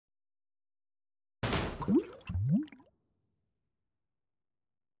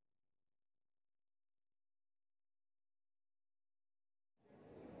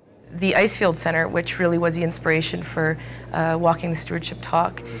The Icefield Centre, which really was the inspiration for Walking the Stewardship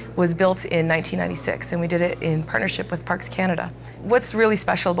Talk, was built in 1996, and we did it in partnership with Parks Canada. What's really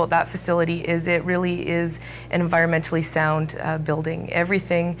special about that facility is it really is an environmentally sound building.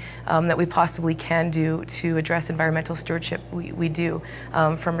 Everything that we possibly can do to address environmental stewardship, we do,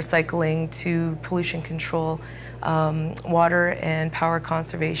 from recycling to pollution control, water and power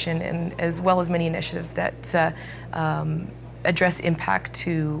conservation, and as well as many initiatives that address impact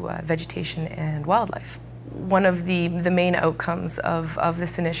to vegetation and wildlife. One of the main outcomes of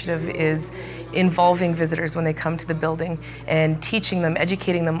this initiative is involving visitors when they come to the building and teaching them,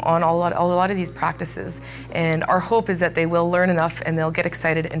 educating them on a lot of these practices. And our hope is that they will learn enough and they'll get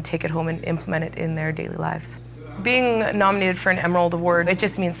excited and take it home and implement it in their daily lives. Being nominated for an Emerald Award, it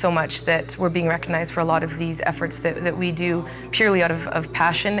just means so much that we're being recognized for a lot of these efforts that we do purely out of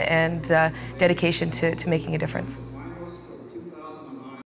passion and dedication to making a difference.